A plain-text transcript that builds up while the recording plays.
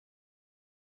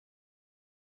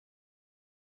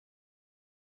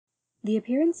The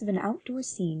appearance of an outdoor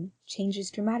scene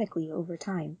changes dramatically over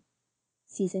time.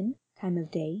 Season, time of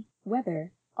day,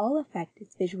 weather all affect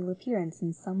its visual appearance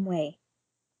in some way.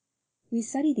 We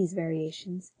study these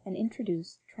variations and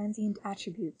introduce transient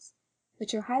attributes,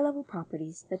 which are high-level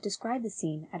properties that describe the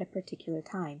scene at a particular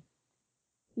time.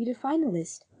 We define a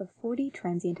list of 40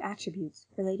 transient attributes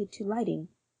related to lighting,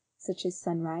 such as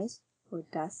sunrise or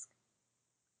dusk,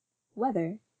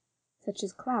 weather, such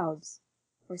as clouds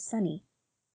or sunny,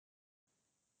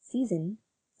 season,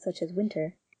 such as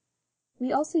winter.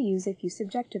 We also use a few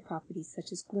subjective properties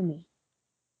such as gloomy.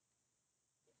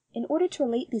 In order to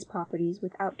relate these properties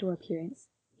with outdoor appearance,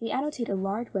 we annotate a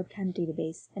large webcam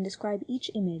database and describe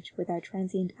each image with our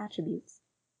transient attributes.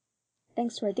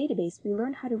 Thanks to our database, we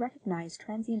learn how to recognize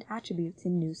transient attributes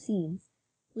in new scenes,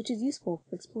 which is useful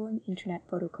for exploring internet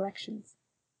photo collections.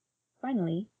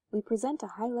 Finally, we present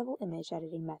a high-level image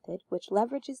editing method which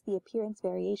leverages the appearance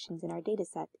variations in our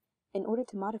dataset in order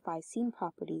to modify scene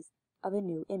properties of a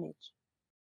new image.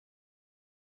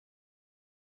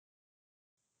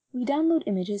 We download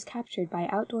images captured by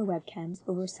outdoor webcams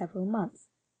over several months.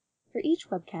 For each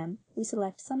webcam, we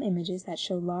select some images that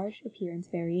show large appearance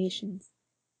variations.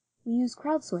 We use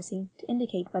crowdsourcing to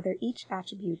indicate whether each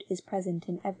attribute is present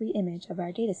in every image of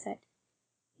our dataset.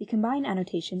 We combine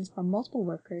annotations from multiple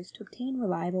workers to obtain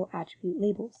reliable attribute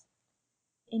labels.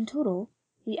 In total,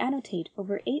 we annotate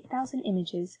over 8,000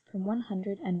 images from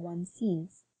 101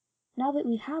 scenes. Now that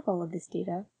we have all of this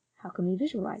data, how can we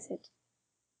visualize it?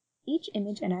 Each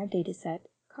image in our dataset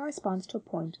corresponds to a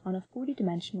point on a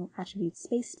 40-dimensional attribute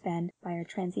space spanned by our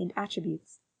transient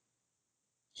attributes.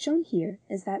 Shown here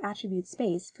is that attribute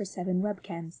space for 7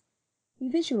 webcams. We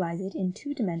visualize it in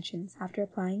 2 dimensions after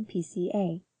applying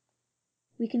PCA.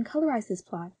 We can colorize this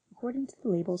plot according to the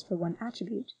labels for one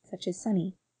attribute, such as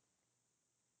sunny.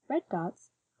 Red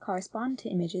dots correspond to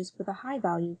images with a high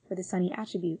value for the sunny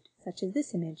attribute, such as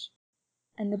this image,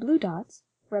 and the blue dots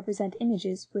represent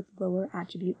images with lower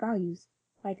attribute values,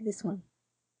 like this one.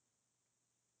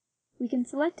 We can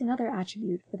select another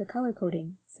attribute for the color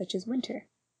coding, such as winter,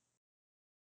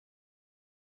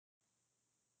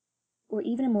 or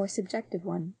even a more subjective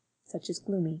one, such as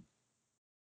gloomy.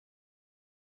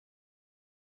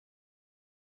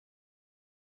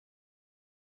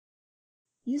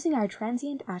 Using our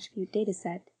transient attribute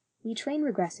dataset, we train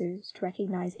regressors to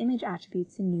recognize image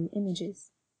attributes in new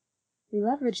images. We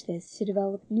leverage this to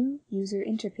develop new user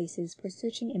interfaces for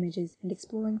searching images and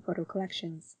exploring photo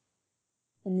collections.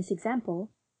 In this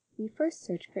example, we first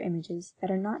search for images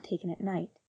that are not taken at night.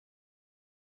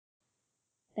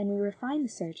 Then we refine the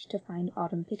search to find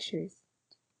autumn pictures.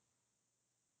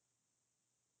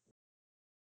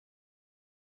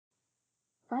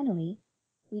 Finally,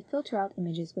 we filter out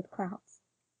images with clouds.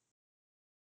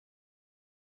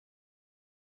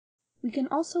 We can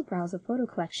also browse a photo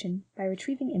collection by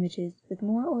retrieving images with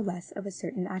more or less of a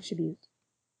certain attribute.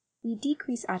 We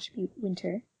decrease attribute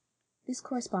winter. This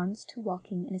corresponds to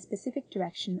walking in a specific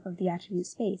direction of the attribute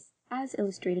space, as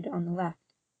illustrated on the left.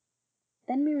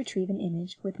 Then we retrieve an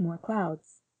image with more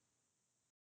clouds.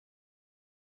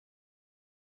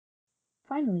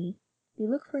 Finally, we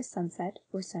look for a sunset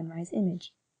or sunrise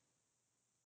image.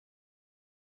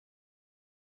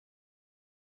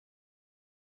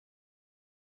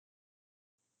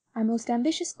 Our most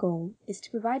ambitious goal is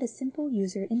to provide a simple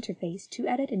user interface to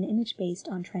edit an image based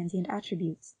on transient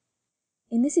attributes.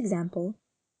 In this example,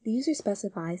 the user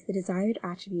specifies the desired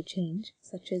attribute change,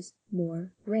 such as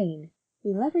more rain.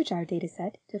 We leverage our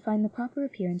dataset to find the proper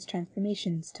appearance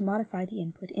transformations to modify the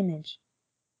input image.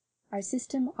 Our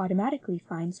system automatically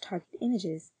finds target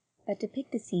images that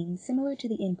depict the scene similar to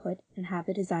the input and have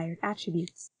the desired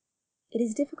attributes. It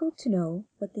is difficult to know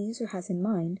what the user has in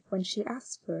mind when she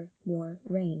asks for more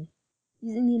rain.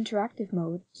 Using the interactive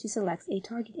mode, she selects a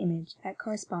target image that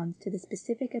corresponds to the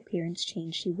specific appearance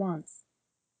change she wants.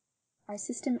 Our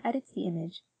system edits the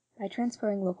image by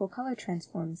transferring local color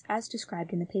transforms as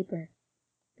described in the paper.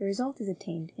 The result is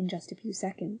obtained in just a few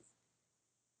seconds.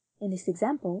 In this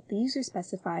example, the user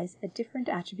specifies a different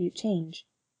attribute change,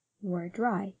 more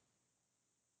dry.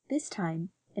 This time,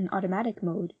 in automatic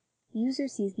mode, the user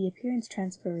sees the appearance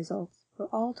transfer results for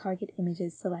all target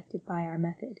images selected by our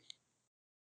method.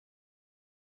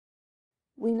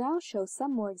 We now show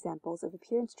some more examples of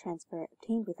appearance transfer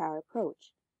obtained with our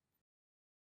approach.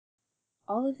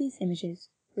 All of these images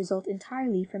result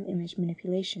entirely from image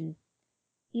manipulation.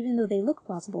 Even though they look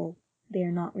plausible, they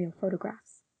are not real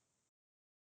photographs.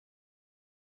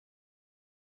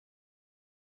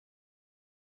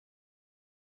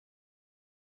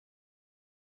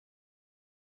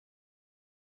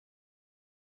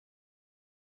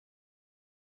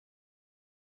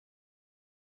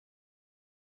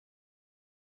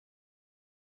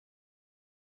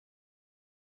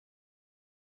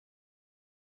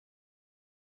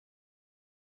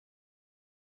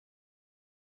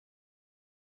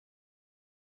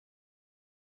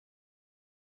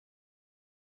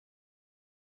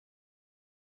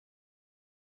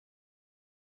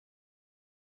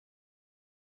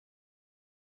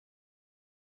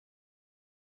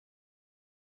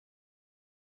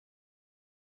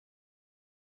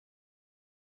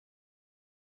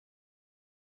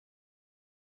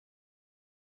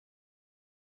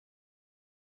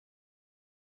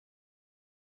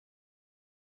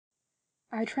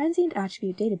 Our transient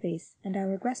attribute database and our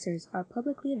regressors are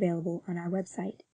publicly available on our website.